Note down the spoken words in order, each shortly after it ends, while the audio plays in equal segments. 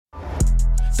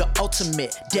The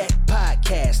Ultimate Deck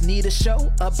Podcast. Need a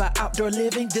show about outdoor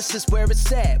living? This is where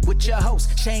it's at with your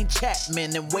hosts, Shane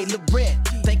Chapman and Way Laurent.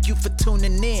 Thank you for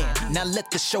tuning in. Now let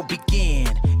the show begin.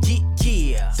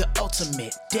 Yeah. The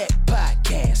Ultimate Deck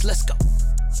Podcast. Let's go.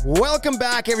 Welcome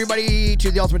back, everybody,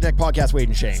 to the Ultimate Deck Podcast. Wade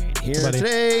and Shane here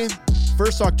today.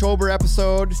 First October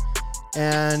episode,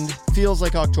 and feels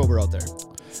like October out there.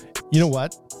 You know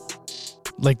what?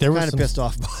 Like there was kind of pissed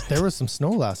off about it. There was some snow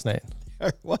last night.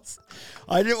 There was.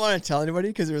 I didn't want to tell anybody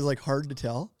because it was like hard to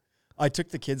tell. I took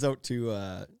the kids out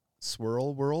to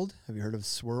Swirl World. Have you heard of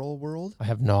Swirl World? I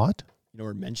have not. You know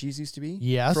where Menchie's used to be?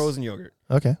 Yes. Frozen yogurt.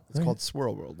 Okay. It's called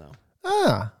Swirl World now.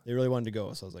 Ah. They really wanted to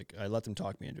go, so I was like, I let them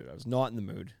talk me into it. I was not in the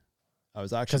mood. I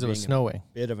was actually because it was snowing.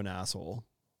 A bit of an asshole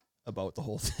about the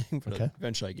whole thing, but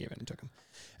eventually I gave in and took them.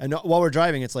 And while we're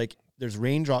driving, it's like there's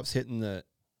raindrops hitting the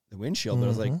windshield, but I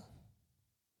was like,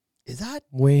 is that?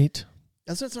 Wait.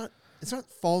 It's not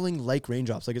falling like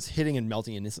raindrops, like it's hitting and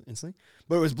melting instantly,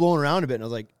 but it was blowing around a bit, and I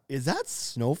was like, is that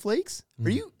snowflakes? Are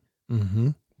you?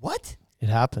 What? It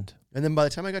happened. And then by the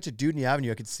time I got to Dudney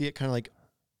Avenue, I could see it kind of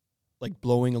like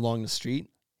blowing along the street.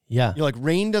 Yeah. You know, like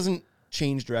rain doesn't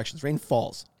change directions. Rain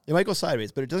falls. It might go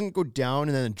sideways, but it doesn't go down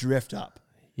and then drift up.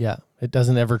 Yeah. It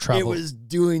doesn't ever travel. It was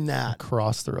doing that.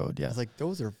 Across the road, yeah. I was like,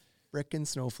 those are frickin'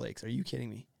 snowflakes. Are you kidding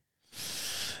me?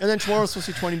 And then tomorrow's supposed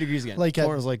to be 20 degrees again. Like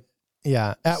tomorrow's like...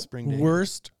 Yeah. At spring day.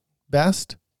 worst,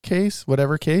 best case,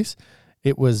 whatever case,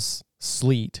 it was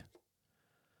sleet.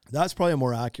 That's probably a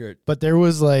more accurate But there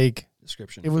was like...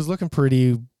 description. It was looking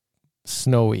pretty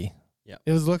snowy. Yeah.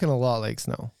 It was looking a lot like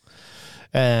snow.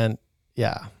 And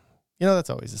yeah, you know,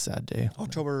 that's always a sad day.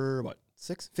 October, what,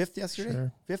 6th? 5th yesterday?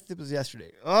 Sure. 5th it was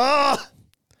yesterday. Oh!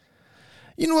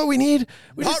 You know what we need?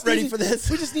 Not ready for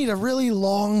this. We just need a really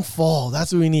long fall.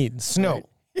 That's what we need. Snow.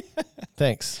 Right.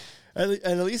 Thanks. And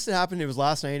at least it happened. It was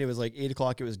last night. It was like 8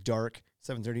 o'clock. It was dark,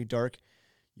 7:30 dark.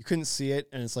 You couldn't see it.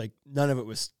 And it's like none of it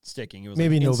was sticking. It was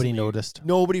Maybe like nobody noticed.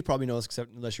 Nobody probably noticed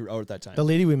except unless you were out at that time. The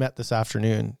lady we met this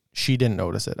afternoon, she didn't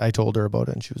notice it. I told her about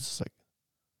it and she was just like,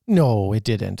 no, it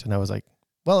didn't. And I was like,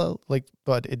 well,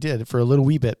 but it did for a little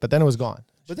wee bit, but then it was gone.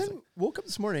 But then woke up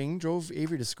this morning, drove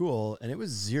Avery to school, and it was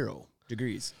 0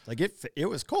 degrees. Like it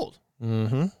was cold.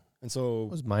 Mm-hmm. And so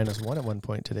it was -1 at one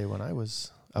point today when I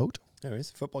was out.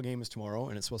 Anyways, football game is tomorrow,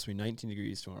 and it's supposed to be 19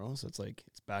 degrees tomorrow. So it's like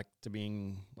it's back to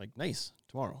being like nice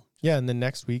tomorrow. Yeah, and then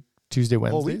next week, Tuesday,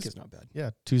 Wednesday. Whole week is not bad.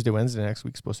 Yeah, Tuesday, Wednesday next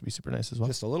week's supposed to be super nice as well.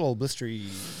 Just a little blistery,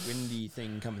 windy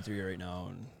thing coming through here right now,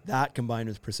 and that combined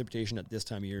with precipitation at this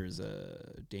time of year is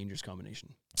a dangerous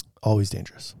combination. Always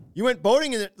dangerous. You went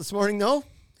boating in it this morning, though?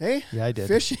 Hey, yeah, I did.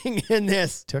 Fishing in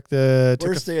this took the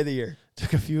worst day of the year.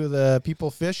 Took a few of the people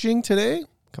fishing today.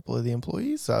 A couple of the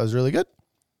employees. So that was really good.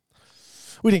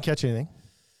 We didn't catch anything.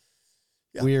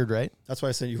 Yeah. Weird, right? That's why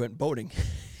I said you went boating.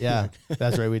 Yeah,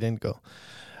 that's right. We didn't go.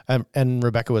 And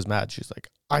Rebecca was mad. She's like,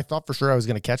 I thought for sure I was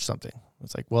going to catch something.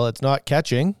 It's like, well, it's not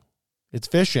catching. It's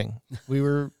fishing. We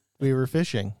were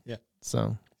fishing. Yeah.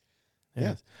 So,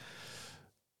 yeah.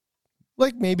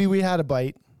 Like maybe we had a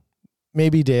bite.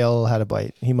 Maybe Dale had a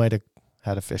bite. He might have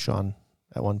had a fish on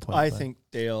at one point. I think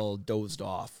Dale dozed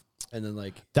off. And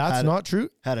then that's not true.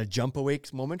 Had a jump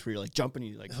awake moment where you're like jumping,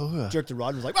 you like jerked the rod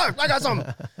and was like, oh, I got some.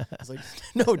 I was like,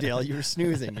 no, Dale, you were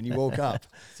snoozing and you woke up.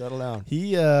 Settle down.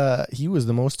 He was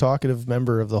the most talkative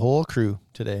member of the whole crew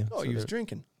today. Oh, so he was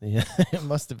drinking. Yeah, it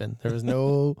must have been. There was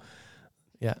no.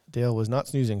 Yeah, Dale was not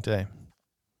snoozing today.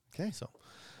 Okay, so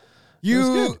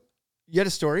you had a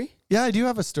story? Yeah, I do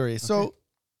have a story. Okay. So,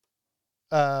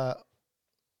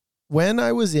 when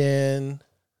I was in.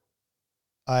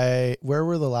 Where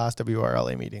were the last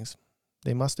WRLA meetings?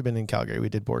 They must have been in Calgary. We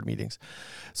did board meetings.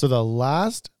 So the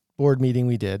last board meeting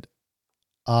we did,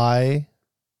 did I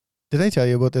tell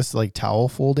you about this towel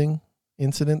folding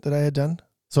incident that I had done?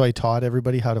 So I taught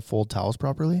everybody how to fold towels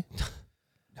properly.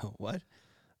 No, what?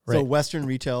 Right. So Western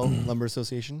Retail Lumber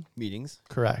Association meetings.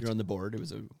 Correct. You're on the board. It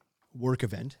was a work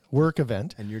event.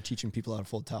 And you're teaching people how to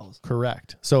fold towels.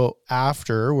 Correct. So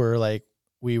after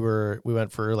we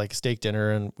went for a steak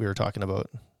dinner and we were talking about,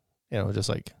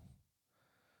 just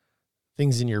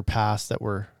things in your past that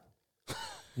were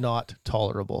not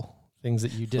tolerable, things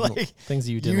that you didn't,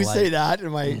 You say that,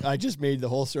 and I just made the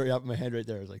whole story up in my head right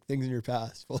there. It was like things in your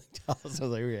past, folding towels. I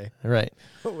was like, okay, right.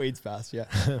 Wade's past, yeah,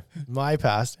 my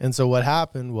past. And so what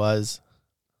happened was,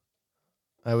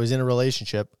 I was in a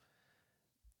relationship,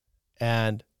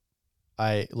 and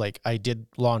I did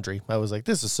laundry. I was like,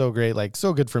 this is so great,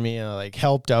 so good for me. And I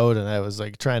helped out, and I was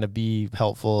trying to be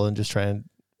helpful and just try and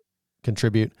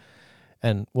contribute.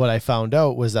 And what I found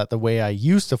out was that the way I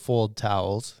used to fold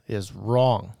towels is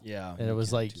wrong. Yeah. And it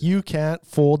was like, you can't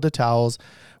fold the towels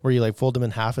where you like fold them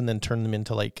in half and then turn them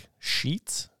into like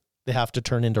sheets. They have to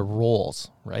turn into rolls,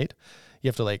 right? You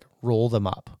have to like roll them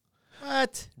up.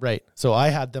 What? Right. So I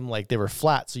had them like they were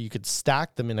flat so you could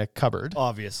stack them in a cupboard.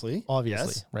 Obviously.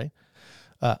 Obviously, right?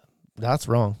 That's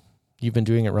wrong. You've been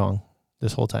doing it wrong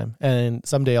this whole time. And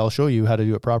someday I'll show you how to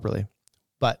do it properly.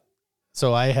 But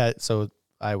so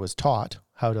I was taught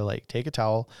how to like take a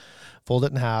towel, fold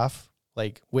it in half,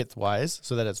 like widthwise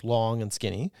so that it's long and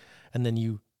skinny. And then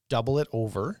you double it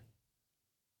over.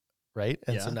 Right.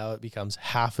 And so now it becomes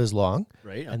half as long.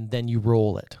 Right. And then you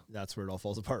roll it. That's where it all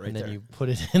falls apart right and then there. you put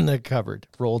it in the cupboard,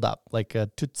 rolled up like a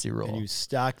Tootsie Roll. And you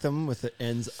stack them with the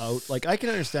ends out. Like I can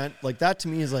understand, like that to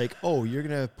me is like, oh, you're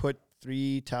going to put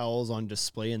 3 towels on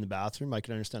display in the bathroom. I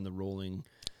can understand the rolling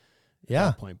at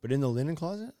that point. But in the linen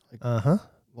closet? Like,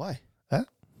 why?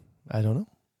 I don't know.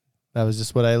 That was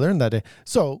just what I learned that day.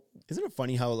 So isn't it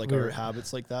funny how like our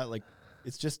habits like that, like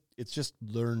it's just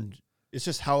learned. It's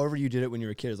just however you did it when you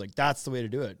were a kid. It's like, that's the way to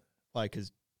do it. Why?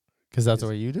 Because that's the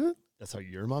way you do it? That's how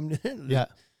your mom did it? Yeah.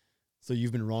 So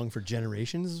you've been wrong for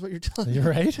generations is what you're telling me?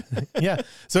 You're right. Yeah.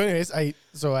 So anyways,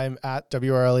 I'm at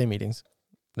WRLA meetings.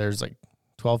 There's like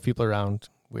 12 people around.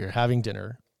 We're having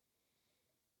dinner.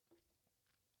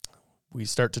 We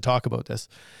start to talk about this.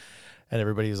 And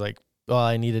everybody's like, well,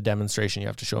 I need a demonstration. You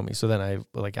have to show me. So then I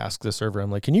like ask the server,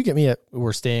 I'm like, can you get me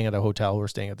we're staying at a hotel. We're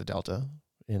staying at the Delta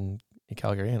in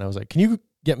Calgary. And I was like, can you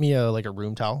get me a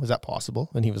room towel? Is that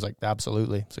possible? And he was like,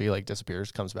 absolutely. So he like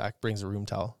disappears, comes back, brings a room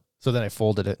towel. So then I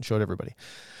folded it and showed everybody.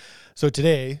 So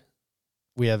today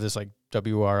we have this like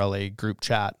WRLA group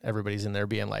chat. Everybody's in there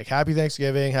being like, happy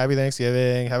Thanksgiving, have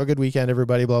a good weekend,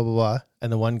 everybody, blah, blah, blah.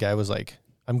 And the one guy was like,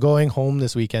 I'm going home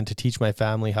this weekend to teach my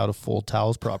family how to fold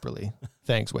towels properly.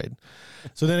 Thanks, Wade.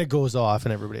 So then it goes off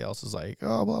and everybody else is like,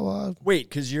 oh, blah, blah. Wait,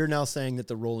 because you're now saying that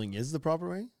the rolling is the proper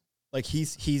way? Like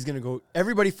he's going to go,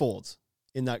 everybody folds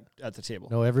in that at the table.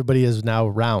 No, everybody is now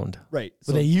round. Right.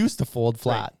 So they used to fold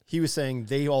flat. Right. He was saying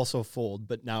they also fold,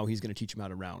 but now he's going to teach them how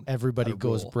to round. Everybody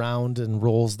goes round and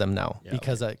rolls them now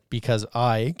because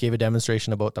I gave a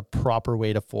demonstration about the proper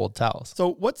way to fold towels.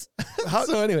 So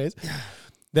so anyways,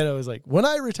 then I was like, when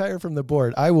I retire from the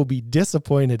board, I will be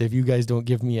disappointed if you guys don't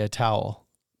give me a towel.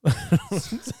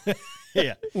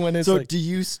 Yeah. Do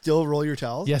you still roll your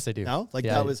towels? Yes, I do. Now?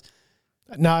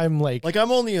 Now I'm like I'm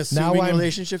only assuming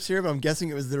relationships here, but I'm guessing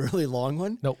it was the really long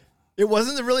one. Nope. It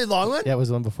wasn't the really long one? Yeah, it was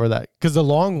the one before that. Because the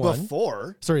long one.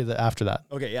 After that.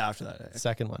 Okay, yeah, after that.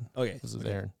 Second one. Okay. This is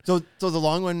Aaron. So the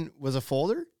long one was a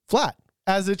folder? Flat,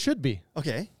 as it should be.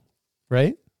 Okay.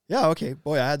 Right? Yeah, okay.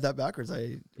 Boy, I had that backwards.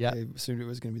 I assumed it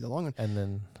was going to be the long one. And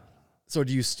then. So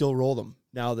do you still roll them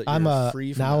now that you're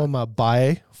free from I'm a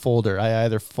buy folder. I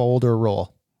either fold or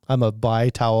roll. I'm a buy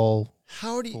towel.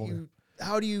 Why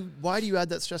do you add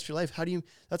that stress to your life?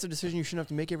 That's a decision you shouldn't have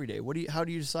to make every day. How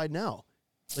do you decide now?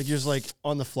 Like you're just like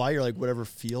on the fly, you're like whatever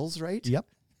feels right? Yep.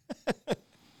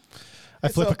 I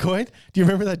flip a coin. Do you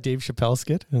remember that Dave Chappelle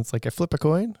skit? And it's like, I flip a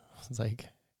coin. It's like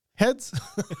heads,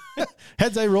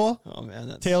 heads I roll. Oh man,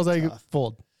 that's tails tough. I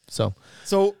fold. So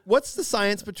what's the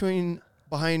science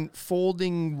behind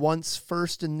folding once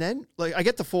first and then? Like I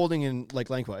get the folding in like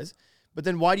lengthwise, but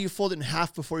then why do you fold it in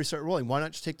half before you start rolling? Why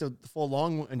not just take the full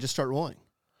long and just start rolling?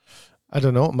 I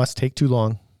don't know. It must take too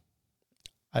long.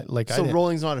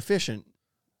 Rolling's not efficient.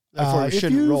 Therefore, you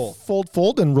shouldn't roll.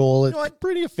 Fold and roll. It's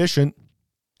pretty efficient.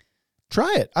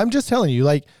 Try it. I'm just telling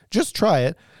you, just try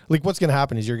it. Like, what's going to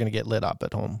happen is you're going to get lit up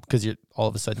at home because all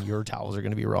of a sudden your towels are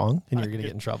going to be wrong and you're going to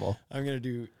get in trouble. I'm going to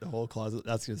do the whole closet.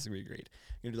 That's going to be great.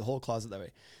 I'm going to do the whole closet that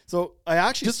way. So I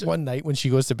actually just one night when she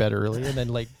goes to bed early and then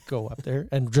go up there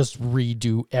and just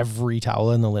redo every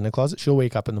towel in the linen closet. She'll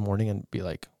wake up in the morning and be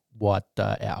like, what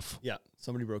the F? Yeah.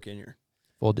 Somebody broke in here.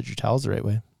 Folded your towels the right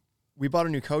way. We bought a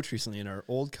new couch recently and our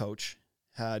old couch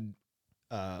had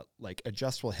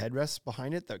adjustable headrests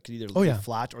behind it that could either lay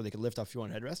flat or they could lift off if you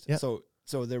want a headrest. Yeah.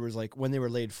 So there was when they were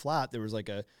laid flat, there was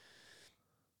a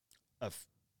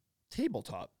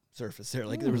tabletop surface there.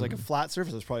 There was a flat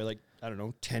surface. It was probably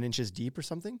 10 inches deep or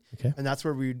something. Okay. And that's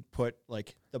where we'd put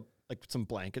some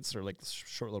blankets or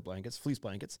short little blankets, fleece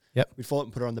blankets. Yep. We'd fold it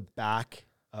and put it on the back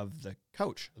of the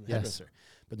couch, the headrest.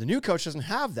 But the new couch doesn't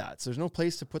have that. So there's no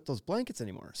place to put those blankets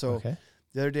anymore. So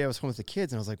the other day I was home with the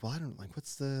kids and I was like, well, I don't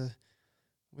what's the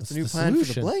new plan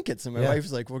for the blankets? And my wife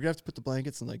was like, we're gonna have to put the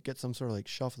blankets and get some sort of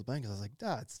shelf with the blankets. I was like,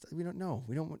 Dad, we don't know.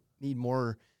 We don't need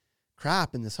more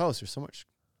crap in this house. There's so much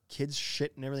kids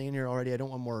shit and everything in here already. I don't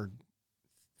want more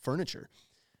furniture.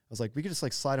 I was like, we could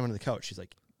just slide them under the couch. She's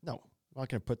like, no, I'm not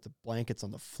gonna put the blankets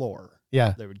on the floor.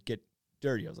 Yeah. They would get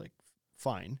dirty. I was like,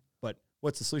 fine, but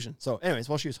what's the solution? So anyways,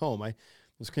 while she was home, I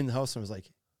was cleaning the house and I was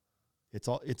like,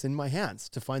 it's in my hands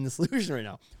to find the solution right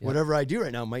now. Yep. Whatever I do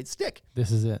right now might stick. This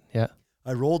is it. Yeah.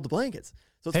 I rolled the blankets.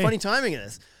 So it's funny timing in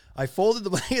this. I folded the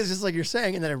blankets just like you're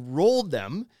saying, and then I rolled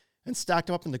them and stacked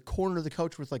them up in the corner of the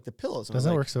couch with like the pillows. And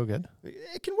doesn't work so good.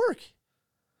 It can work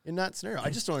in that scenario. I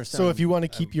just don't understand. So if you want to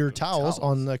keep your towels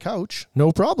on the couch,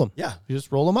 no problem. Yeah. You just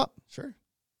roll them up. Sure.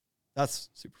 That's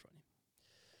super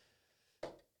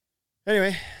funny.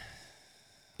 Anyway.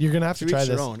 You're going to have to try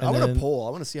this. I want a poll. I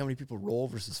want to see how many people roll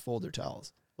versus fold their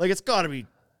towels. Like, it's got to be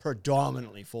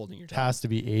predominantly folding your towels. It has to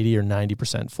be 80 or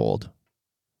 90% fold.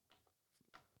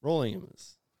 Rolling them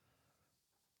is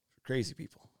for crazy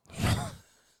people.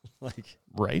 Like,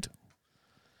 right.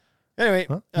 Anyway,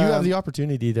 you have the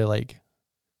opportunity to like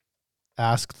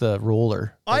ask the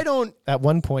roller. I don't. At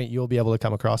one point, you'll be able to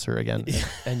come across her again,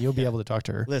 and you'll be able to talk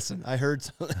to her. Listen, I heard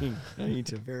something. I need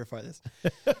to verify this.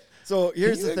 So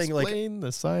here's the thing: explain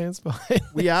the science behind.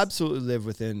 We absolutely live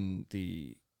within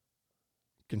the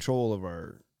control of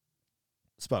our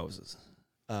spouses,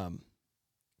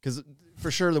 because for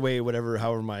sure the way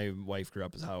however my wife grew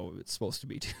up is how it's supposed to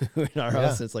be too in our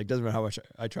house. It's like doesn't matter how much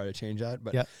I try to change that,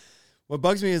 but what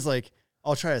bugs me is like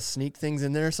I'll try to sneak things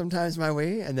in there sometimes my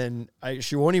way, and then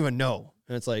she won't even know,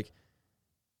 and it's like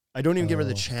I don't even give her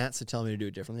the chance to tell me to do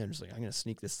it differently. I'm just like, I'm going to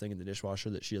sneak this thing in the dishwasher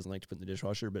that she doesn't like to put in the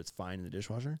dishwasher, but it's fine in the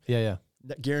dishwasher. Yeah.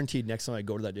 That guaranteed next time I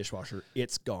go to that dishwasher,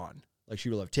 it's gone. Like she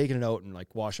will have taken it out and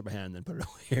like washed up a hand and then put it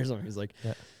away or something. He's like,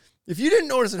 if you didn't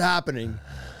notice it happening,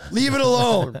 leave it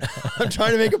alone. I'm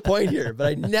trying to make a point here, but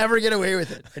I never get away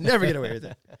with it.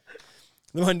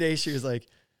 The one day she was like,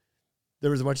 there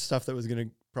was a bunch of stuff that was going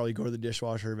to probably go to the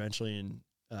dishwasher eventually. And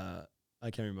I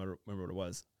can't remember what it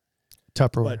was.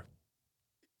 Tupperware. But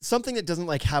something that doesn't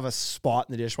like have a spot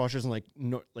in the dishwasher isn't like,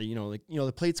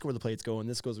 the plates go where the plates go and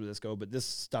this goes where this go. But this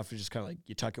stuff is just kind of like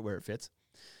you tuck it where it fits.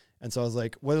 And so I was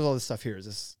like, what is all this stuff here? Is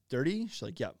this dirty? She's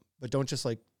like, yeah, but don't just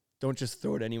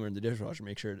throw it anywhere in the dishwasher.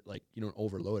 Make sure like you don't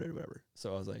overload it or whatever.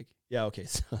 So I was like, yeah, okay,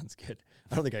 sounds good.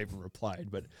 I don't think I even replied,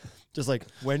 but just like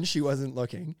when she wasn't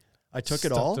looking, I took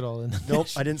it all in. Nope,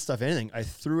 I didn't stuff anything. I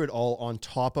threw it all on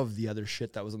top of the other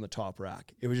shit that was on the top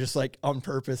rack. It was just like on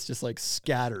purpose, just like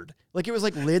scattered. Like it was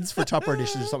like lids for Tupperware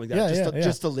dishes or something like that.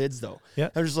 Just the lids though. Yeah.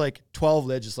 I was just like 12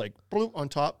 lids, just like bloop, on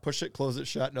top, push it, close it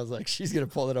shut. And I was like, she's going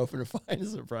to pull it open to find a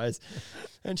surprise.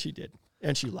 And she did.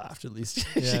 And she laughed at least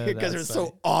because it was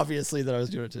so obviously that I was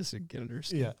doing it just to get under her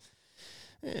skin.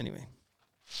 Yeah. Anyway.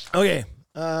 Okay.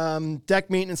 Deck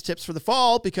maintenance tips for the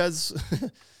fall because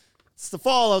it's the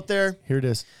fall out there. Here it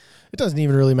is. It doesn't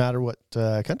even really matter what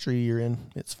country you're in.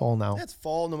 It's fall now. It's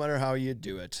fall no matter how you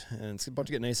do it. And it's about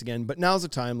to get nice again. But now's the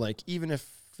time, like, even if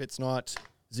it's not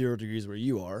 0 degrees where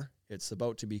you are, it's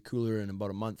about to be cooler in about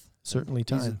a month. Certainly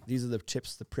time. These are the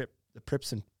tips, the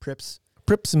prips and prips.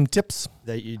 Prips and tips.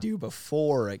 That you do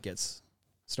before it gets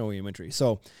snowy and wintry.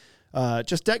 So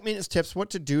just deck maintenance tips,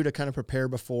 what to do to kind of prepare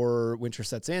before winter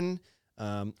sets in.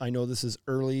 I know this is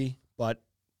early, but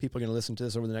people are going to listen to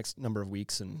this over the next number of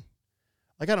weeks. And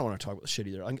like, I don't want to talk about shit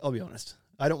either. I'll be honest.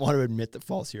 I don't want to admit that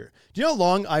fall's here. Do you know how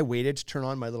long I waited to turn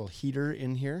on my little heater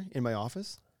in here in my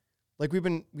office? Like we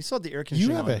still have the air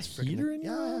conditioning. You have a heater in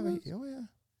your office? Oh yeah.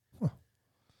 Huh.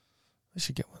 I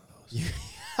should get one of those.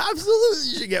 Absolutely,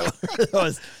 you should get one of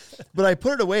those. But I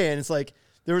put it away, and it's like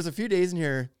there was a few days in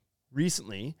here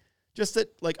recently, just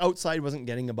that like outside wasn't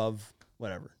getting above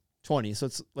 20. So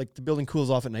it's like the building cools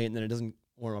off at night, and then it doesn't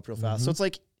warm up real fast. Mm-hmm. So it's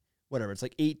like it's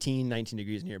like 18, 19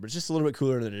 degrees in here, but it's just a little bit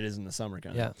cooler than it is in the summer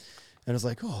kind of. Yeah. And it's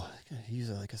like, oh, I gotta use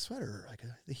like a sweater, like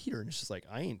the heater. And it's just like,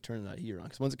 I ain't turning that heater on.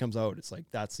 Because once it comes out, it's like,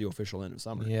 that's the official end of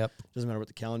summer. Yep. Doesn't matter what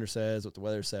the calendar says, what the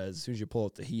weather says. As soon as you pull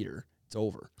out the heater, it's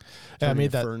over. Yeah, I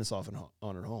made that furnace off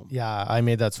on at home. Yeah, I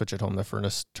made that switch at home. The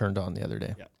furnace turned on the other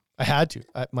day. Yeah. I had to.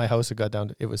 My house had got down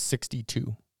to, it was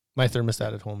 62. My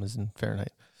thermostat at home is in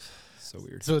Fahrenheit. So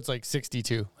weird. So it's like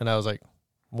 62. And I was like,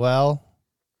 well,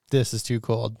 this is too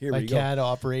cold. I can't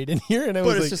operate in here. And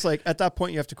it's just like, at that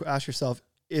point, you have to ask yourself,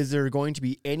 is there going to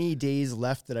be any days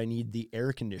left that I need the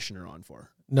air conditioner on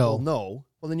for? No. Well, no.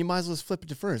 Well, then you might as well just flip it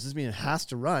to furnace. Doesn't mean it has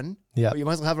to run. Yeah. But you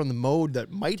might as well have it on the mode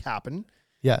that might happen.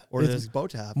 Yeah. Or that it's about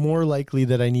to happen. More likely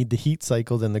that I need the heat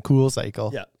cycle than the cool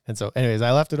cycle. Yeah. And so, anyways,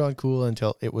 I left it on cool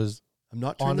until it was. I'm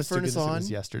not turning the furnace on. It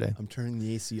was yesterday. I'm turning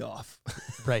the AC off.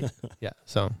 Right. Yeah.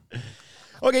 So.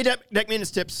 Okay, deck maintenance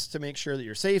tips to make sure that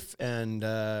you're safe and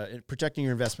protecting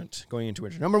your investment going into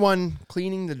winter. Number 1,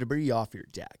 cleaning the debris off your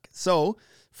deck. So,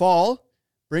 fall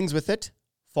brings with it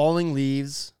falling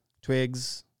leaves,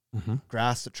 twigs,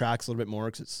 grass that tracks a little bit more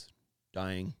because it's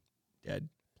dying, dead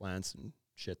plants and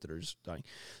shit that are just dying.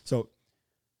 So,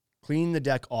 clean the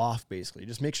deck off, basically.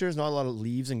 Just make sure there's not a lot of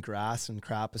leaves and grass and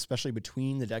crap, especially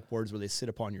between the deck boards where they sit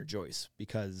upon your joists.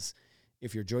 Because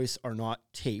if your joists are not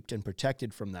taped and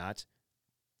protected from that,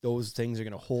 those things are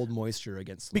going to hold moisture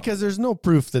against them. Because there's no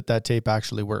proof that tape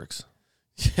actually works.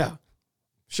 Yeah.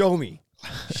 Show me.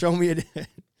 Show me it.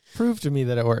 Prove to me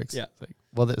that it works. Yeah. It's like,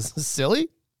 well, this is silly.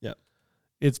 Yeah.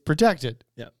 It's protected.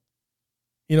 Yeah.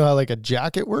 You know how like a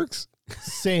jacket works?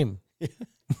 Same.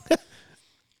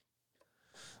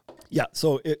 Yeah.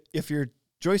 So if your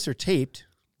joists are taped,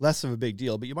 less of a big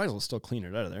deal, but you might as well still clean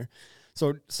it out of there.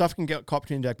 So stuff can get caught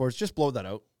between deck boards. Just blow that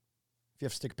out. If you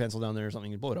have to stick a pencil down there or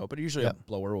something, you blow it out. But usually a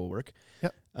blower will work.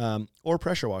 Yep. Or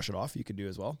pressure wash it off. You could do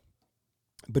as well.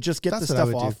 But just get That's the what I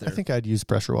stuff would off do. there. I think I'd use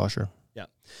pressure washer. Yeah.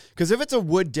 Because if it's a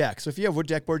wood deck, so if you have wood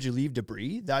deck boards, you leave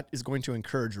debris, that is going to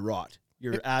encourage rot.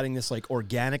 You're adding this like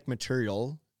organic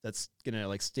material that's going to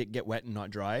like get wet and not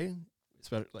dry,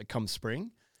 especially like come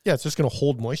spring. Yeah, it's just going to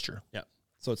hold moisture. Yeah.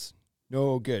 So it's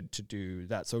no good to do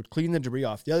that. So clean the debris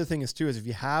off. The other thing is too, is if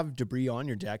you have debris on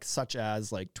your deck, such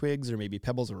as like twigs or maybe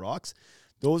pebbles or rocks,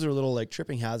 those are little like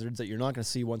tripping hazards that you're not going to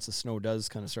see once the snow does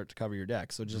kind of start to cover your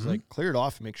deck. So just like clear it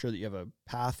off and make sure that you have a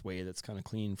pathway that's kind of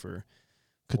clean for.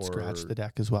 Could scratch the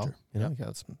deck as well. Sure. You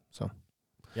know, so.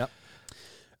 Yep.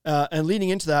 And leading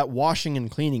into that, washing and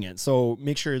cleaning it. So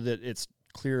make sure that it's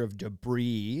clear of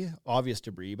debris, obvious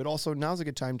debris, but also now's a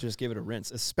good time to just give it a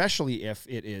rinse, especially if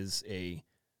it is a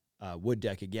wood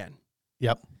deck again.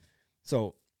 Yep.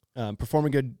 So perform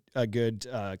a good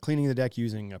cleaning the deck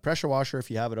using a pressure washer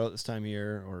if you have it out this time of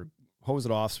year, or hose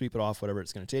it off, sweep it off, whatever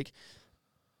it's going to take.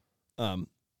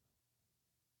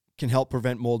 Can help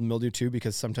prevent mold and mildew too,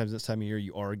 because sometimes this time of year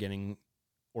you are getting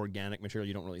organic material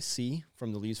you don't really see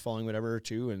from the leaves falling, whatever,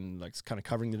 too, and like kind of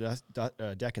covering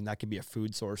the deck, and that could be a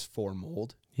food source for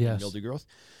mold and mildew growth.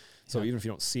 So even if you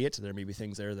don't see it, there may be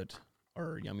things there that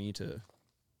are yummy to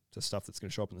stuff that's going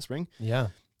to show up in the spring. Yeah.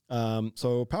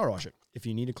 So power wash it. If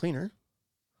you need a cleaner,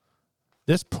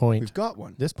 we've got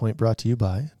one. This point brought to you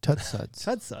by Tud Suds.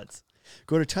 Tud Suds.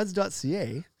 Go to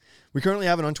tuds.ca. We currently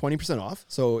have it on 20% off.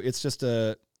 So it's just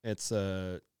a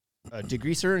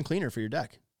degreaser and cleaner for your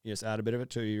deck. You just add a bit of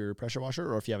it to your pressure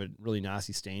washer, or if you have a really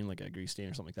nasty stain, like a grease stain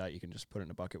or something like that, you can just put it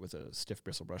in a bucket with a stiff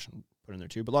bristle brush and put it in there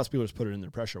too. But lots of people just put it in their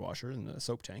pressure washer in the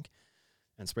soap tank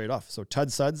and spray it off. So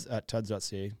Tud Suds at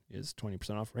tuds.ca is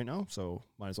 20% off right now, so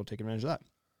might as well take advantage of that.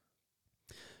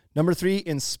 Number 3,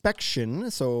 inspection.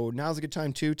 So now's a good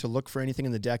time too to look for anything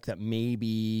in the deck that may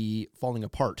be falling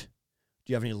apart.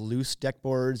 Do you have any loose deck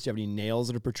boards? Do you have any nails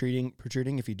that are protruding?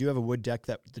 If you do have a wood deck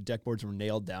that the deck boards were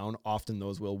nailed down, often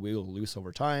those will wiggle loose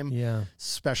over time. Yeah.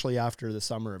 Especially after the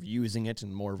summer of using it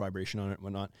and more vibration on it and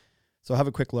whatnot. So have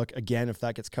a quick look. Again, if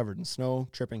that gets covered in snow,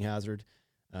 tripping hazard.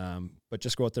 But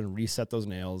just go out there and reset those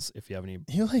nails if you have any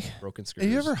broken screws.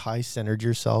 Have you ever high centered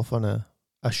yourself on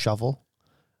a shovel?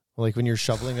 Like when you're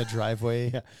shoveling a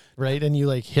driveway, right? And you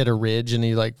like hit a ridge and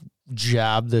you like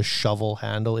jab the shovel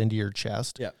handle into your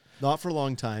chest. Yeah. Not for a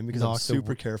long time, because I'm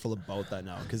super careful about that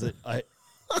now, because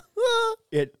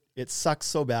it sucks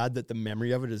so bad that the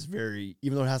memory of it is very,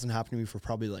 even though it hasn't happened to me for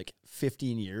probably like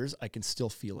 15 years, I can still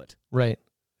feel it. Right.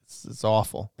 It's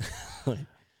awful.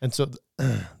 And so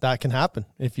that can happen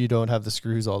if you don't have the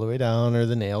screws all the way down or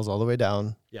the nails all the way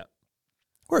down. Yeah.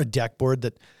 Or a deck board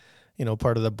that,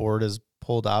 part of the board is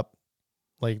pulled up.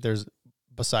 Like there's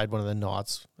beside one of the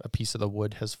knots, a piece of the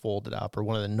wood has folded up, or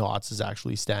one of the knots is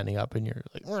actually standing up, and you're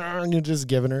like, and you're just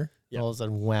giving her. All of a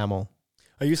sudden, whammo.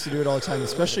 I used to do it all the time,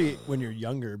 especially when you're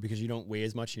younger, because you don't weigh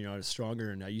as much, you're not as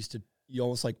stronger. And you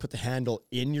almost like put the handle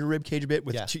in your rib cage a bit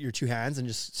with your two hands, and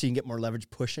just so you can get more leverage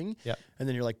pushing. Yeah. And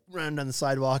then you're like running down the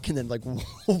sidewalk, and then like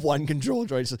one control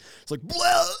joint, it's like,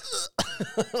 blah!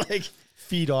 Like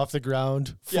feet off the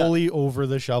ground, fully over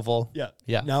the shovel. Yeah.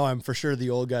 Yeah. Now I'm for sure the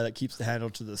old guy that keeps the handle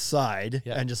to the side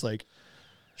and just like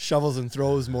shovels and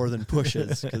throws more than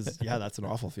pushes, because that's an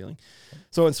awful feeling.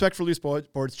 So inspect for loose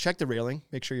boards, check the railing,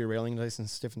 make sure your railing is nice and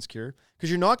stiff and secure, because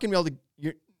you're not going to be able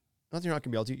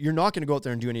to, you're not going to go out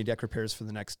there and do any deck repairs for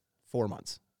the next 4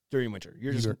 months during winter.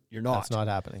 You're not. That's not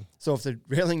happening. So if the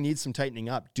railing needs some tightening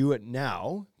up, do it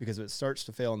now, because if it starts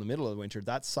to fail in the middle of the winter,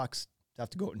 that sucks to have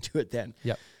to go out and do it then.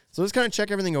 Yep. So just kind of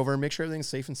check everything over and make sure everything's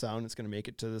safe and sound. It's going to make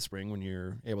it to the spring when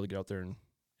you're able to get out there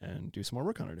and do some more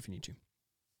work on it if you need to.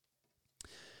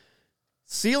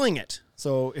 Sealing it.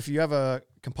 So if you have a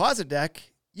composite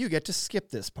deck, you get to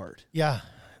skip this part. Yeah.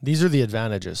 These are the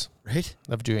advantages, right?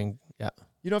 Of doing, You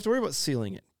don't have to worry about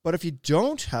sealing it. But if you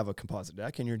don't have a composite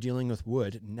deck and you're dealing with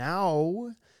wood,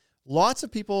 now lots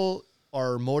of people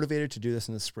are motivated to do this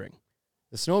in the spring.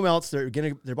 The snow melts, they're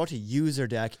about to use their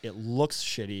deck. It looks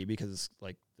shitty because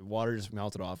like the water just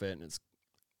melted off it,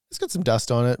 and It's got some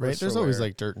dust on it, right? Worse for There's always wear.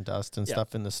 like dirt and dust and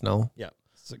stuff in the snow. Yeah.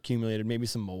 It's accumulated, maybe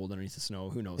some mold underneath the snow.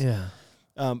 Who knows? Yeah.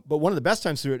 But one of the best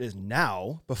times to do it is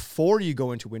now, before you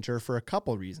go into winter, for a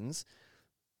couple reasons.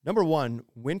 Number one,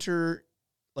 winter,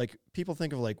 like people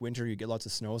think of like winter, you get lots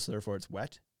of snow, so therefore it's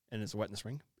wet, and it's wet in the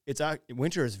spring.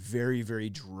 Winter is very, very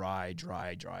dry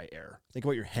air. Think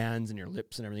about your hands and your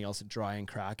lips and everything else that dry and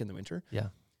crack in the winter. Yeah.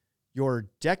 Your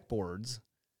deck boards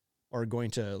are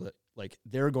going to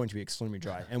they're going to be extremely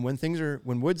dry. And when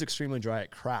wood's extremely dry, it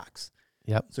cracks.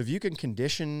 Yep. So if you can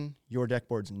condition your deck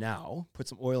boards now, put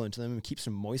some oil into them and keep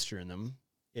some moisture in them,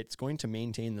 it's going to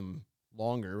maintain them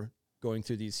longer going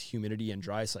through these humidity and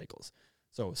dry cycles.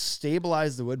 So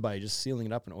stabilize the wood by just sealing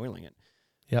it up and oiling it.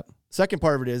 Yep. Second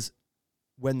part of it is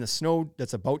when the snow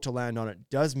that's about to land on it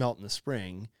does melt in the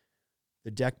spring,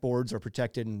 the deck boards are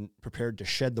protected and prepared to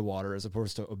shed the water as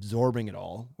opposed to absorbing it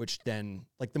all, which then,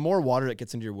 like the more water that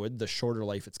gets into your wood, the shorter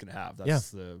life it's going to have. That's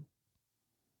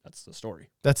the story.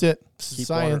 That's it. Keep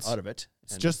Science. water out of it.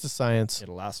 It's just the science.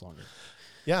 It'll last longer.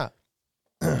 Yeah.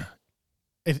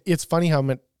 It's funny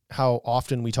how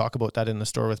often we talk about that in the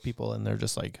store with people and they're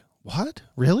just like, what?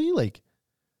 Really? Like,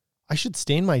 I should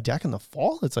stain my deck in the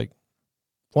fall? It's like,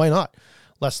 why not?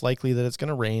 Less likely that it's going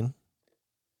to rain.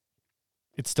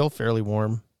 It's still fairly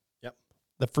warm. Yep.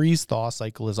 The freeze thaw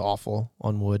cycle is awful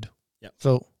on wood. Yep.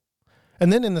 So,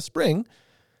 and then in the spring,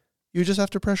 you just have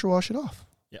to pressure wash it off.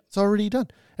 Yeah. It's already done.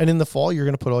 And in the fall, you're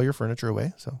going to put all your furniture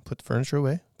away. So put the furniture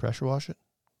away, pressure wash it,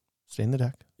 stain the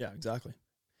deck. Yeah, exactly.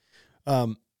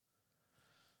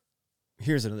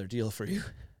 Here's another deal for you.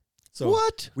 So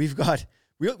what? we still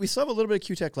have a little bit of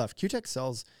Q-Tech left. Q-Tech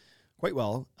sells quite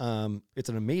well. It's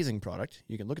an amazing product.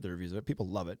 You can look at the reviews of it. People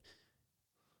love it.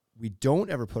 We don't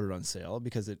ever put it on sale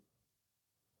because it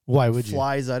Why would you?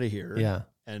 flies out of here. Yeah.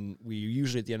 And we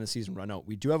usually at the end of the season run out.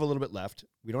 We do have a little bit left.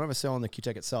 We don't have a sale on the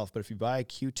Q-Tech itself, but if you buy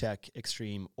Q-Tech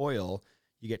Extreme Oil,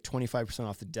 you get 25%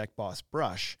 off the Deck Boss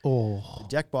brush. Oh. The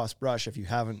Deck Boss brush, if you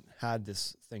haven't had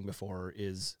this thing before,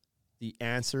 is the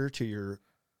answer to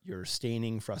your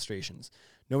staining frustrations.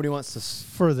 Nobody wants to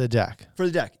For the deck. for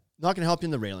the deck. Not going to help you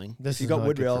in the railing. This if you is got not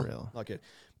wood good for rail, rail. not good.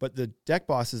 But the Deck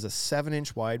Boss is a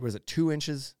 7-inch wide. Was it 2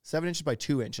 inches? 7 inches by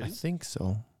 2 inches. I think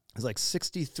so. There's like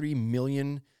 63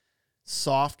 million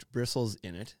soft bristles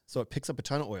in it. So it picks up a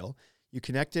ton of oil. You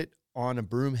connect it on a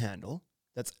broom handle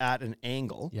that's at an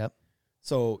angle. Yep.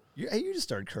 So you just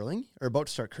started curling or about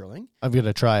to start curling. I'm going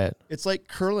to try it. It's like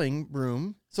curling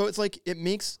broom. So it's like it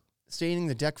makes staining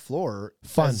the deck floor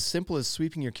Fun. as simple as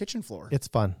sweeping your kitchen floor. It's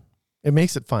fun. It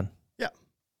makes it fun. Yeah.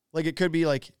 Like it could be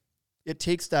like it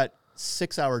takes that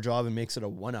 6-hour job and makes it a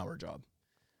 1-hour job.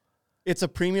 It's a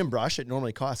premium brush. It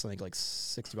normally costs, I think, like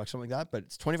 $60, something like that, but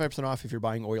it's 25% off if you're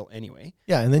buying oil anyway.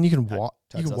 Yeah, and then you can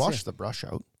That's wash it. the brush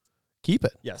out. Keep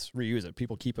it. Yes, reuse it.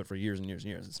 People keep it for years and years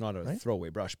and years. It's not a Right? throwaway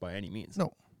brush by any means.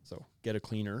 No. So get a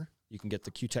cleaner. You can get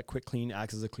the Q-Tech Quick Clean,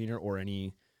 acts as a cleaner, or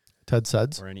any. Tud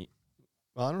Suds.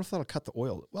 Well, I don't know if that'll cut the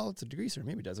oil. Well, it's a degreaser.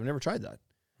 Maybe it does. I've never tried that.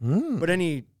 Mm. But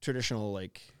any traditional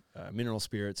like mineral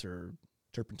spirits or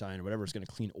turpentine or whatever is going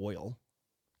to clean oil.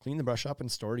 Clean the brush up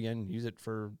and store it again and use it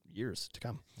for years to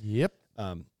come. Yep.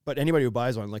 But anybody who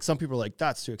buys one, like some people are like,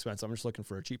 that's too expensive. I'm just looking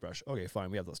for a cheap brush. Okay, fine.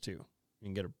 We have those too. You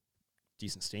can get a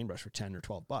decent stain brush for $10 or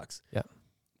 $12. Yeah.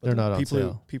 But They're not on people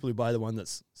sale. People who buy the one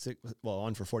that's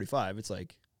on for $45, it's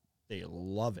like they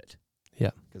love it.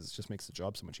 Yeah. Because it just makes the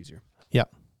job so much easier.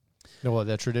 No, well,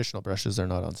 the traditional brushes are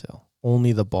not on sale.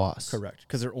 Only the Boss. Correct.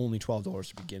 Because they're only $12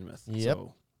 to begin with. Yep.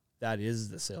 So that is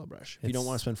the sale brush. If you don't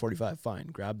want to spend $45, fine.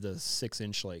 Grab the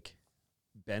 6-inch like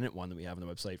Bennett one that we have on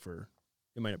the website for,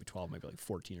 it might not be 12, it might be like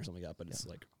 14 or something like that, but it's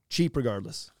like cheap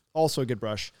regardless. Also a good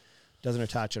brush. Doesn't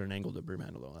attach at an angle to the broom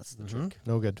handle though. That's the trick.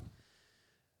 No good.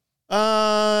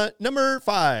 Number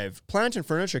 5, plant and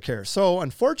furniture care. So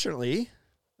unfortunately,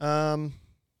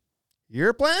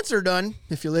 your plants are done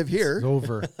if you live here. It's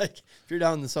over. Like if you're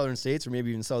down in the southern states or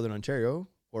maybe even southern Ontario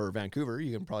or Vancouver,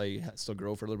 you can probably still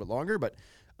grow for a little bit longer, but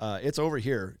it's over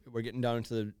here. We're getting down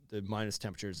into the minus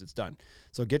temperatures. It's done.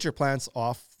 So get your plants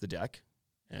off the deck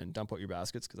and dump out your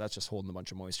baskets because that's just holding a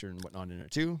bunch of moisture and whatnot in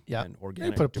it too. Yeah. And You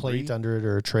organic put a debris. plate under it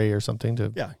or a tray or something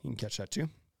to. Yeah, you can catch that too.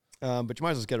 But you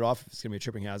might as well just get it off if it's going to be a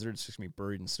tripping hazard. It's just going to be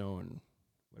buried in snow and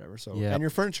whatever. So, Yeah. and your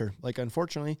furniture, like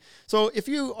unfortunately. So if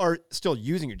you are still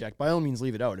using your deck, by all means,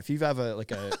 leave it out. If you have a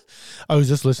I was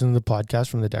just listening to the podcast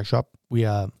from the deck shop. We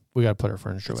got to put our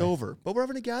furniture it's away. over. But we're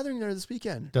having a gathering there this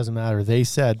weekend. Doesn't matter. They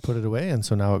said put it away, and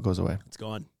so now it goes away. It's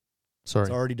gone. Sorry.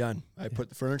 It's already done. I put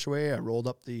the furniture away. I rolled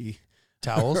up the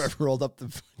Towels. I rolled up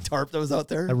the tarp that was out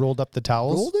there. I rolled up the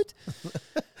towels. Rolled it.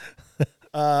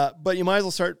 But you might as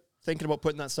well start thinking about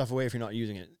putting that stuff away if you're not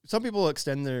using it. Some people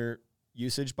extend their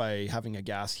usage by having a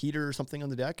gas heater or something on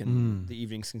the deck, and the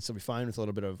evenings can still be fine with a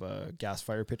little bit of a gas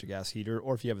fire pit or gas heater,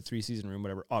 or if you have a 3-season room,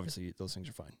 whatever, obviously those things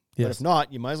are fine. Yes. But if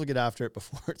not, you might as well get after it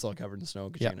before it's all covered in snow,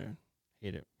 because you're going to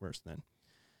hate it worse then.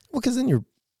 Well, because then you're,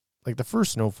 like the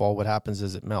first snowfall, what happens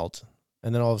is it melts,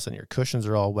 and then all of a sudden your cushions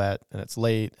are all wet, and it's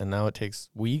late, and now it takes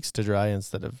weeks to dry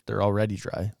instead of they're already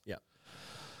dry. Yeah.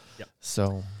 Yeah.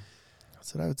 So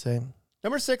that's what I would say.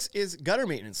 Number 6 is gutter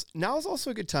maintenance. Now is also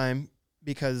a good time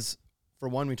because, for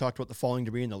one, we talked about the falling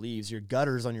debris and the leaves. Your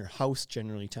gutters on your house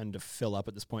generally tend to fill up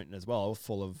at this point as well,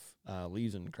 full of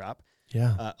leaves and crap.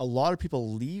 Yeah. A lot of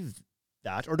people leave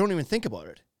that or don't even think about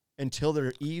it until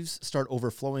their eaves start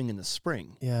overflowing in the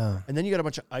spring. Yeah. And then you got a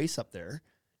bunch of ice up there,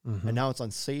 and now it's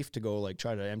unsafe to go like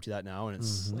try to empty that now, and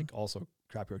it's like also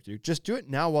crappy work to do. Just do it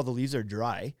now while the leaves are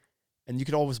dry, and you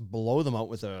could always blow them out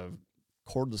with a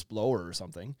cordless blower or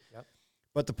something. Yep.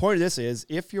 But the point of this is,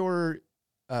 if your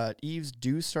eaves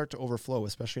do start to overflow,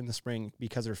 especially in the spring,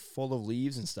 because they're full of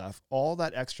leaves and stuff, all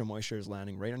that extra moisture is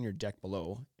landing right on your deck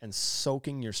below and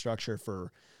soaking your structure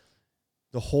for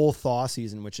the whole thaw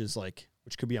season, which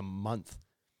could be a month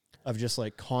of just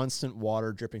like constant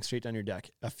water dripping straight down your deck.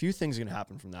 A few things are going to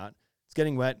happen from that. It's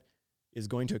getting wet is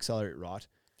going to accelerate rot.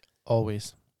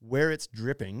 Always. Where it's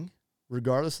dripping,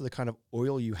 regardless of the kind of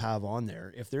oil you have on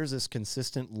there, if there's this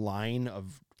consistent line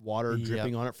of water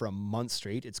dripping on it for a month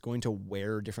straight, it's going to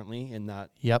wear differently in that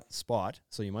spot.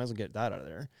 So you might as well get that out of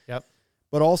there. Yep.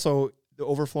 But also the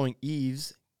overflowing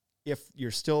eaves, if you're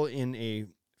still in a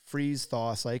freeze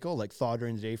thaw cycle, like thaw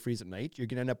during the day, freeze at night, you're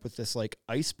going to end up with this like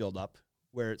ice buildup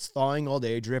where it's thawing all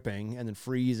day, dripping, and then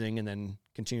freezing, and then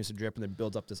continues to drip, and then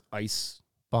builds up this ice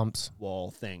bumps wall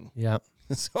thing. Yeah.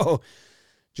 So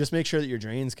just make sure that your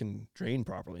drains can drain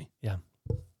properly. Yeah.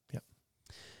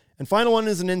 And final one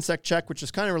is an insect check, which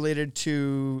is kind of related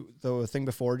to the thing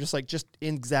before, just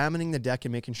examining the deck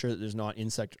and making sure that there's not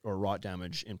insect or rot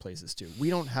damage in places too. We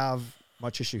don't have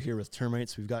much issue here with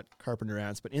termites. We've got carpenter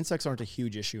ants, but insects aren't a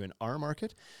huge issue in our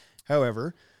market.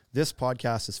 However, this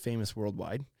podcast is famous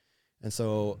worldwide, and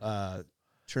so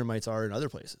termites are in other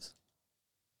places.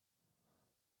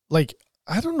 Like,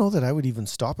 I don't know that I would even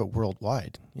stop at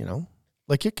worldwide, you know?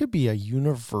 Like, it could be a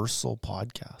universal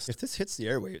podcast. If this hits the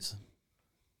airwaves,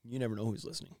 you never know who's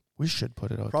listening. We should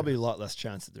put it out Probably there. a lot less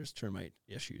chance that there's termite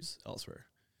issues elsewhere.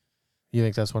 You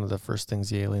think that's one of the first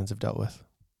things the aliens have dealt with?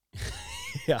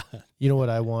 Yeah. You know what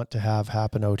I want to have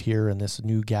happen out here in this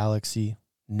new galaxy?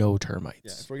 No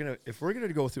termites. Yeah, if we're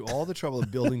gonna go through all the trouble of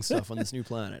building stuff on this new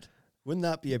planet, wouldn't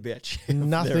that be a bitch?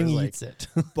 Nothing eats it.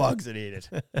 Bugs that eat it.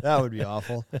 That would be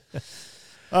awful.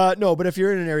 No, but if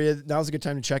you're in an area, now's a good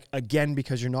time to check again,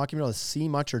 because you're not going to be able to see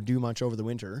much or do much over the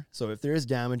winter. So if there is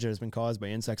damage that has been caused by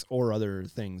insects or other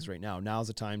things right now, now's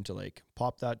the time to like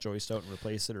pop that joist out and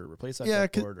replace it, or replace that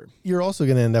deckboard. Or you're also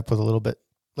going to end up with a little bit,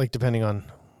 like, depending on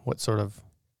what sort of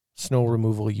snow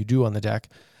removal you do on the deck.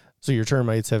 So your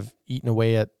termites have eaten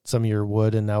away at some of your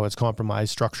wood, and now it's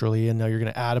compromised structurally, and now you're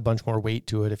going to add a bunch more weight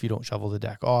to it if you don't shovel the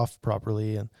deck off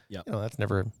properly. And you know, that's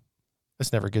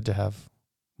never good to have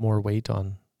more weight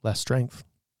on less strength.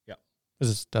 Yeah.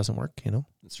 Because it doesn't work, you know?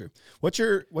 That's true. What's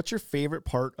your favorite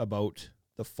part about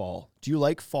the fall? Do you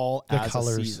like fall as a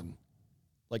season?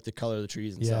 Like the color of the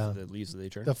trees and stuff, the leaves that they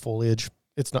turn? The foliage.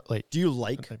 It's not like... Do you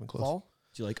like fall?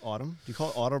 Do you like autumn? Do you call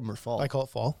it autumn or fall? I call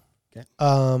it fall. Okay.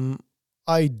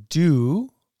 I do.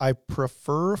 I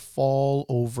prefer fall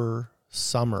over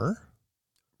summer.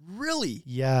 Really?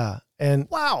 Yeah. And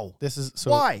wow. This is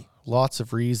why? Lots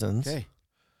of reasons. Okay.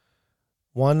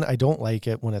 One, I don't like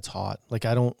it when it's hot. Like,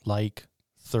 I don't like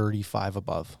 35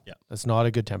 above. Yeah. That's not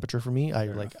a good temperature for me.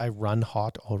 I run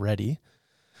hot already.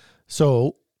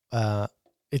 So,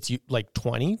 it's like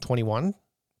 20, 21,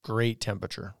 great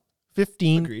temperature.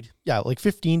 15. Agreed. Yeah, like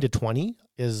 15 to 20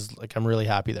 is like, I'm really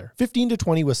happy there. 15 to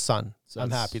 20 with sun. So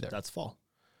I'm happy there. That's fall.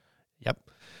 Yep.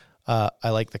 I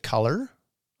like the color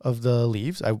of the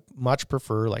leaves. I much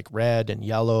prefer like red and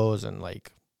yellows and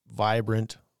like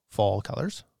vibrant fall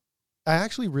colors. I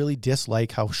actually really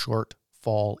dislike how short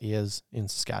fall is in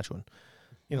Saskatchewan.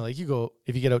 You know, like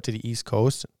if you get out to the East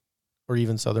Coast or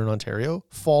even Southern Ontario,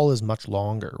 fall is much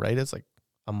longer, right? It's like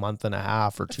a month and a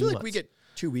half or 2 months. I feel like we get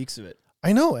 2 weeks of it.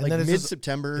 I know. And like then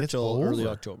mid-September till early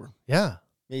October. Yeah.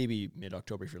 Maybe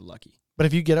mid-October if you're lucky. But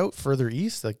if you get out further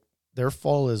east, like their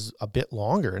fall is a bit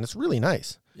longer and it's really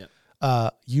nice. Yeah.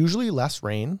 Usually less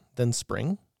rain than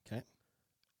spring. Okay.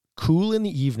 Cool in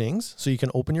the evenings, so you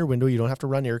can open your window. You don't have to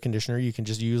run air conditioner. You can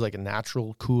just use like a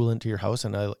natural coolant to your house,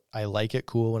 and I like it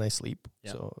cool when I sleep.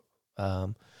 Yeah.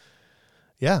 So,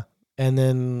 yeah. And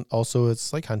then also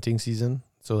it's like hunting season,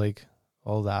 so like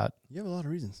all that. You have a lot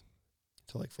of reasons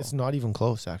to like fall. It's not even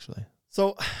close, actually.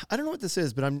 So I don't know what this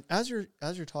is, but as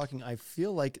you're talking, I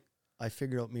feel like I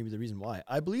figured out maybe the reason why.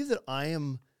 I believe that I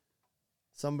am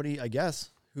somebody, I guess,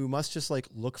 who must just like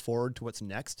look forward to what's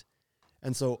next.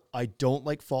 And so I don't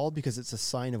like fall because it's a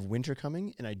sign of winter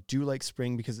coming, and I do like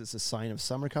spring because it's a sign of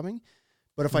summer coming.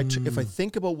 But if I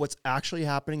think about what's actually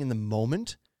happening in the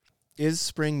moment, is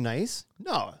spring nice?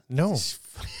 No.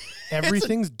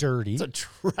 Everything's dirty. It's a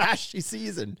trashy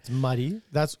season. It's muddy.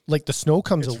 That's like the snow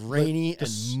comes. It's rainy and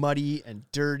muddy and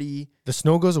dirty. The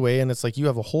snow goes away, and it's like you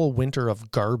have a whole winter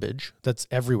of garbage that's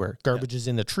everywhere. Garbage is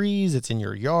in the trees. It's in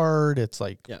your yard. It's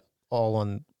like all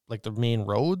on like the main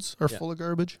roads are full of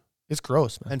garbage. It's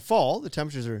gross, man. And fall, the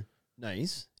temperatures are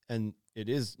nice, and it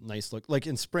is nice look. Like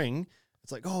in spring,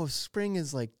 it's like, oh, spring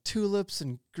is like tulips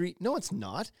and green. No, it's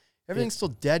not. Everything's still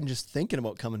dead and just thinking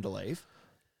about coming to life.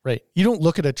 Right. You don't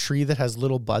look at a tree that has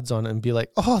little buds on it and be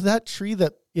like, oh, that tree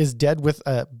that is dead with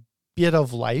a bit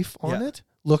of life on it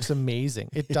looks amazing.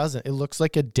 It doesn't. It looks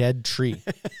like a dead tree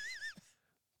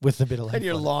with a bit of life. And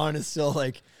your lawn is still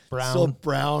like brown. Still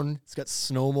brown. It's got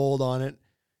snow mold on it.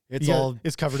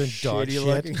 It's covered in dog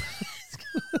shit. It's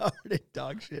covered in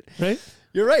dog shit. Right?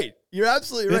 You're right. You're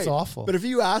absolutely right. It's awful. But if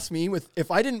you ask me, if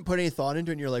I didn't put any thought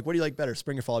into it and you're like, what do you like better,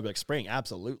 spring or fall? I'd be like, spring,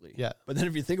 absolutely. Yeah. But then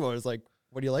if you think about it, it's like,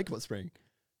 what do you like about spring?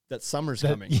 That summer's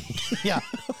coming. Yeah.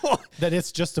 That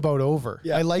it's just about over.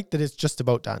 Yeah. I like that it's just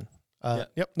about done.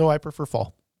 Yep. No, I prefer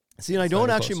fall. See, and I don't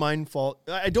actually mind fall.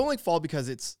 I don't like fall because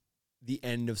it's the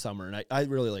end of summer, and I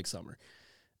really like summer.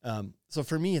 So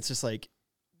for me, it's just like,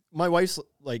 my wife's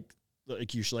like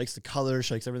you. She likes the color.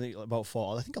 She likes everything about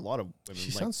fall. I think a lot of women.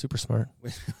 She sounds super smart.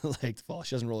 Like fall.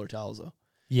 She doesn't roll her towels though.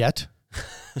 Yet.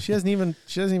 She doesn't even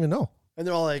know. And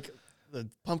they're all like, the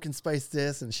pumpkin spice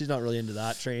this, and she's not really into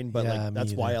that train, but like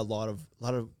that's why a lot of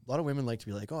women like to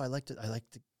be like, oh, I like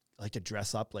to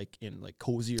dress up like in like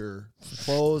cozier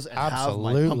clothes and have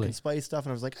my pumpkin spice stuff.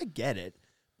 And I was like, I get it,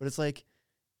 but it's like,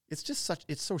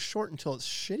 it's so short until it's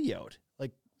shitty out.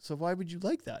 Like, so why would you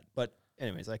like that? But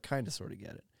anyways, I kind of sort of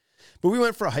get it. But we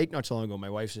went for a hike not too long ago. My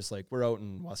wife's just like, we're out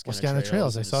in Wascana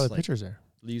Trails. I saw the pictures there.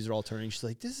 Leaves are all turning. She's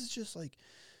like, this is just like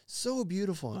so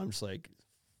beautiful. And I'm just like,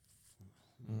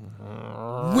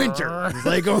 winter. It's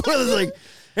like, it's like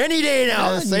any day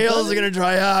now, the sails are going to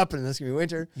dry up and it's going to be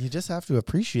winter. You just have to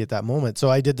appreciate that moment. So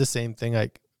I did the same thing.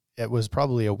 It was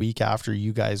probably a week after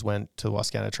you guys went to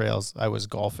Wascana Trails. I was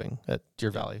golfing at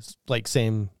Deer Valley, like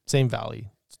same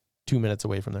valley, 2 minutes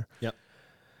away from there. Yep.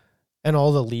 And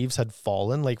all the leaves had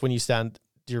fallen. Like when you stand,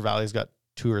 Deer Valley's got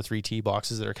 2 or 3 tee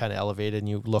boxes that are kind of elevated and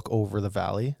you look over the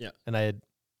valley. Yeah. And I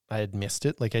had missed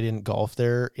it. Like I didn't golf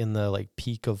there in the like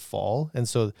peak of fall. And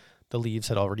so the leaves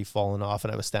had already fallen off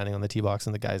and I was standing on the tee box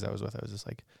and the guys I was with, I was just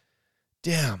like,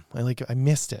 damn, I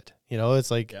missed it. You know,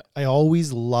 it's like, I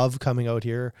always love coming out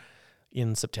here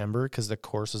in September because the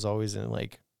course is always in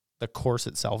the course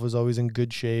itself is always in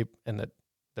good shape and the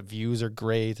views are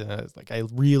great. And I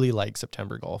really like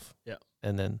September golf. Yeah.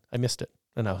 And then I missed it.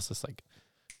 And I was just like,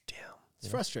 damn.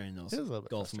 It's frustrating though.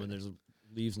 Golfing when there's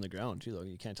leaves in the ground too, though.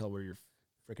 You can't tell where you're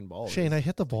freaking ball. Shane, I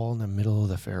hit the ball in the middle of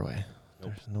the fairway.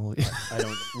 Nope. There's no. I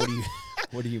don't.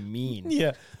 What do you mean?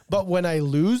 Yeah, but when I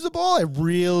lose the ball, I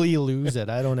really lose it.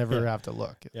 I don't ever have to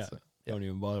look. Don't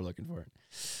even bother looking for it.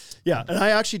 Yeah, and I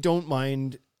actually don't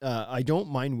mind. I don't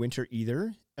mind winter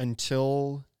either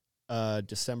until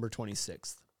December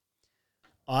 26th.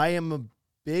 I am a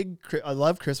big. I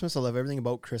love Christmas. I love everything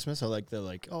about Christmas. I like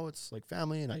it's like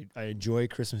family, and I enjoy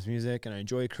Christmas music, and I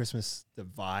enjoy Christmas, the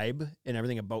vibe, and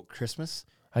everything about Christmas.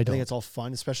 I think it's all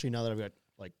fun, especially now that I've got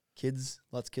like kids,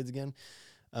 lots of kids again.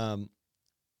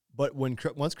 But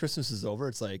once Christmas is over,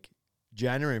 it's like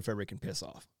January and February can piss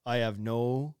off. I have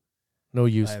no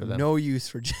use for them. No use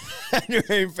for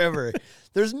January and February.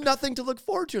 There's nothing to look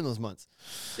forward to in those months.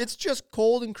 It's just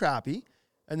cold and crappy,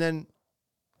 and then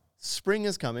spring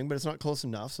is coming, but it's not close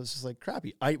enough, so it's just like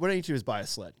crappy. What I need to do is buy a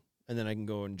sled, and then I can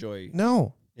go enjoy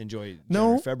January,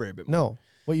 February a bit more. No,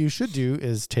 what you should do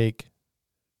is take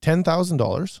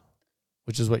 $10,000,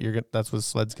 which is that's what the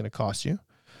sled's going to cost you.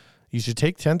 You should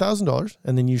take $10,000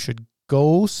 and then you should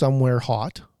go somewhere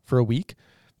hot for a week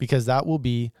because that'll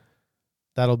be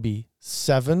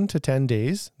 7 to 10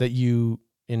 days that you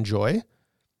enjoy.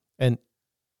 And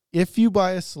if you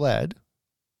buy a sled,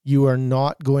 you are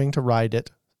not going to ride it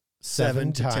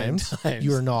 7 to 10 times.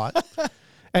 You are not.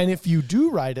 And if you do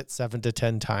ride it 7 to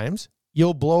 10 times,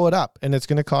 you'll blow it up and it's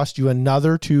going to cost you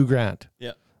another $2,000.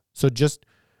 Yeah. So just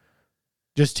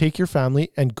take your family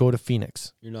and go to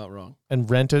Phoenix. You're not wrong. And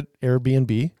rent an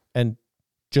Airbnb and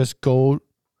just go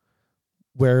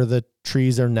where the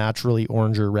trees are naturally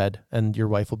orange or red and your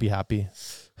wife will be happy.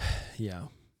 Yeah.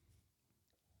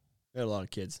 We had a lot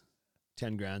of kids.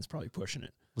 10 grand's probably pushing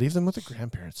it. Leave them with the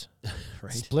grandparents.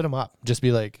 Right. Split them up. Just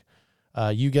be like,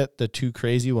 you get the 2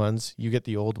 crazy ones. You get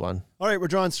the old one. All right, we're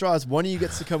drawing straws. One of you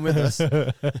gets to come with us.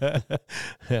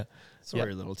 Yeah.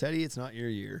 Sorry, little Teddy, it's not your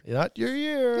year. Not your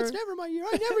year. It's never my year.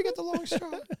 I never get the long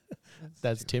straw.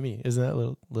 That's Timmy. Isn't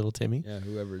that little Timmy? Yeah,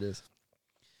 whoever it is.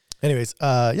 Anyways,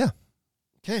 yeah.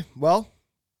 Okay, well,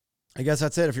 I guess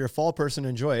that's it. If you're a fall person,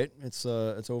 enjoy it. It's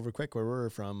over quick where we're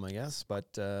from, I guess. But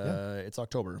it's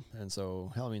October, and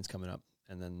so Halloween's coming up,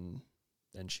 and then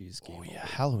she's game over.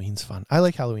 Halloween's fun. I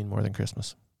like Halloween more than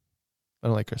Christmas. I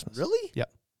don't like Christmas. Really? Yeah.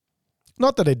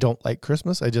 Not that I don't like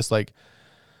Christmas. I just like,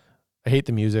 I hate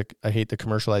the music. I hate the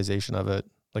commercialization of it.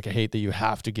 Like, I hate that you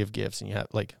have to give gifts and you have,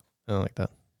 like, I don't like that.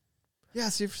 Yeah,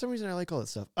 see, for some reason I like all that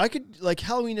stuff. I could, like,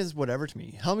 Halloween is whatever to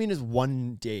me. Halloween is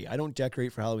one day. I don't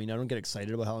decorate for Halloween. I don't get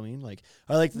excited about Halloween. Like,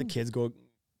 I like the kids go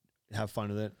have fun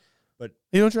with it, but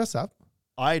You don't dress up?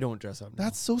 I don't dress up. No.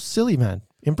 That's so silly, man.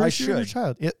 Embrace your inner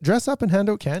child. Dress up and hand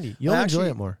out candy. You'll enjoy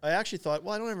it more. I actually thought,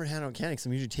 well, I don't ever hand out candy because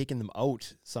I'm usually taking them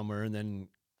out somewhere and then,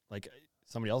 like,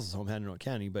 somebody else is home handing out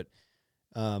candy. But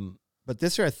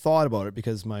this year I thought about it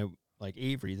because my, like,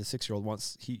 Avery, the 6-year-old,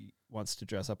 wants to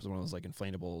dress up as one of those, like,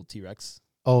 inflatable T-Rex.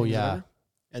 Oh, yeah.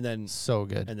 And then so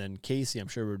good. And then Casey, I'm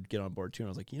sure, would get on board too. And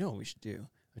I was like, you know what we should do?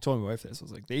 I told my wife this. I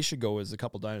was like, they should go as a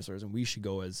couple dinosaurs, and we should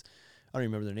go as, I don't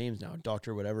even remember their names now,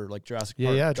 Doctor whatever, like Jurassic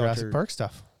Park. Yeah, Jurassic Park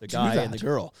stuff. The guy and the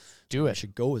girl. Do it. We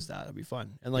should go as that. It'd be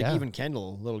fun. And like even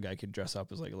Kendall, little guy, could dress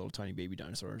up as like a little tiny baby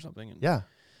dinosaur or something. And, yeah.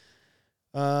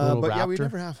 But raptor. Yeah, we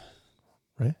never have.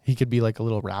 Right? He could be like a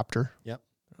little raptor. Yep.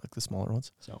 Like the smaller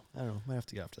ones. So I don't know. Might have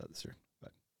to get after that this year.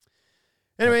 But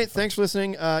anyway, thanks for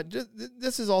listening.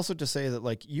 This is also to say that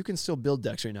like you can still build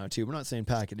decks right now too. We're not saying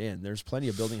pack it in. There's plenty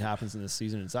of building happens in this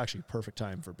season. It's actually a perfect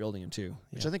time for building them too.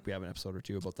 Which I think we have an episode or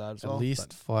two about that as well. At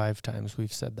least 5 times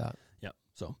we've said that. Yeah.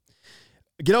 So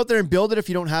get out there and build it if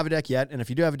you don't have a deck yet. And if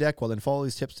you do have a deck, well then follow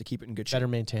these tips to keep it in good shape. Better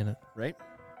maintain it. Right?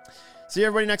 See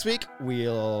everybody next week.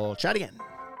 We'll chat again.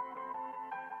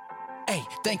 Hey,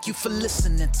 thank you for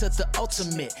listening to the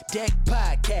Ultimate Deck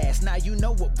Podcast. Now you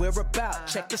know what we're about.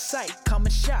 Check the site, come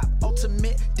and shop.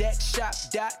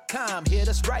 UltimateDeckShop.com. Hit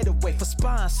us right away for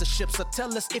sponsorships or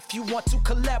tell us if you want to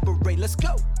collaborate. Let's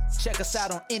go. Check us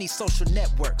out on any social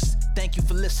networks. Thank you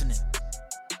for listening.